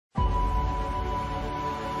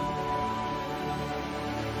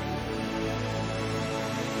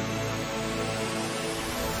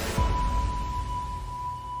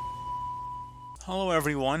Hello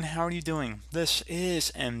everyone, how are you doing? This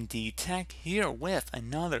is MD Tech here with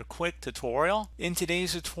another quick tutorial. In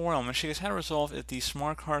today's tutorial, I'm going to show you guys how to resolve if the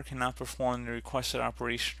smart card cannot perform the requested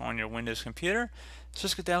operation on your Windows computer. So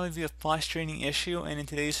this could definitely be a frustrating issue, and in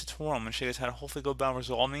today's tutorial, I'm going to show you guys how to hopefully go about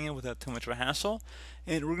resolving it without too much of a hassle.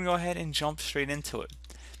 And we're going to go ahead and jump straight into it.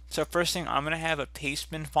 So first thing, I'm going to have a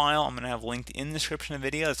pastebin file I'm going to have linked in the description of the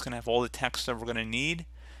video. It's going to have all the text that we're going to need.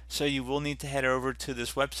 So you will need to head over to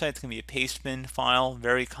this website. It's going to be a pastebin file,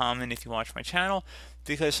 very common if you watch my channel,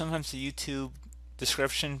 because sometimes the YouTube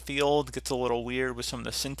description field gets a little weird with some of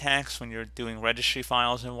the syntax when you're doing registry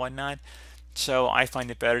files and whatnot. So I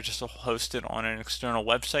find it better just to host it on an external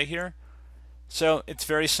website here. So it's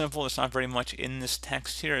very simple. There's not very much in this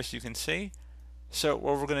text here, as you can see. So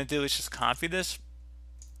what we're going to do is just copy this,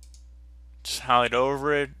 just highlight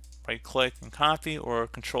over it, right click and copy, or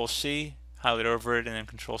Control C, highlight over it, and then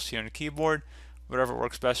Control C on your keyboard, whatever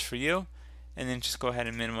works best for you. And then just go ahead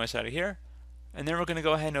and minimize out of here. And then we're going to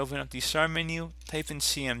go ahead and open up the start menu, type in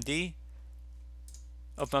CMD,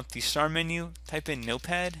 open up the start menu, type in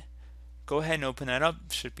Notepad, go ahead and open that up,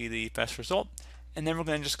 should be the best result. And then we're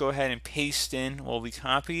going to just go ahead and paste in what we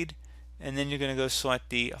copied, and then you're going to go select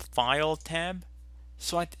the File tab,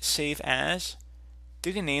 select Save As.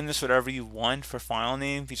 You can name this whatever you want for file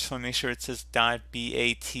name. You just want to make sure it says .bat at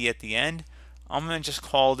the end. I'm going to just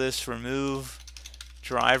call this remove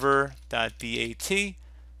driver.bat.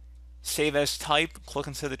 Save as type, click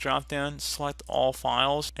into the drop down, select all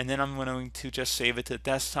files, and then I'm going to just save it to the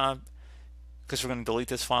desktop because we're going to delete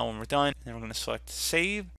this file when we're done. And then we're going to select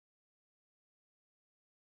save.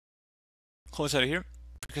 Close out of here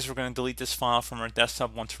because we're going to delete this file from our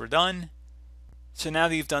desktop once we're done. So now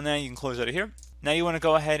that you've done that, you can close out of here. Now you want to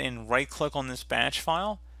go ahead and right click on this batch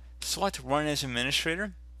file, select run as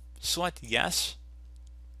administrator, select yes,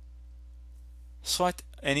 select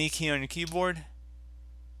any key on your keyboard,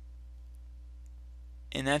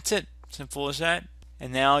 and that's it. Simple as that.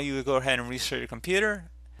 And now you would go ahead and restart your computer,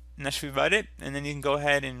 and that should be about it. And then you can go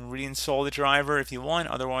ahead and reinstall the driver if you want,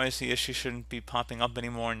 otherwise the issue shouldn't be popping up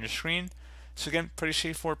anymore on your screen. So again, pretty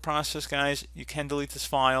straightforward process, guys. You can delete this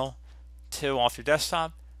file too off your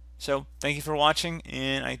desktop. So thank you for watching,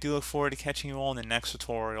 and I do look forward to catching you all in the next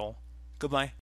tutorial. Goodbye.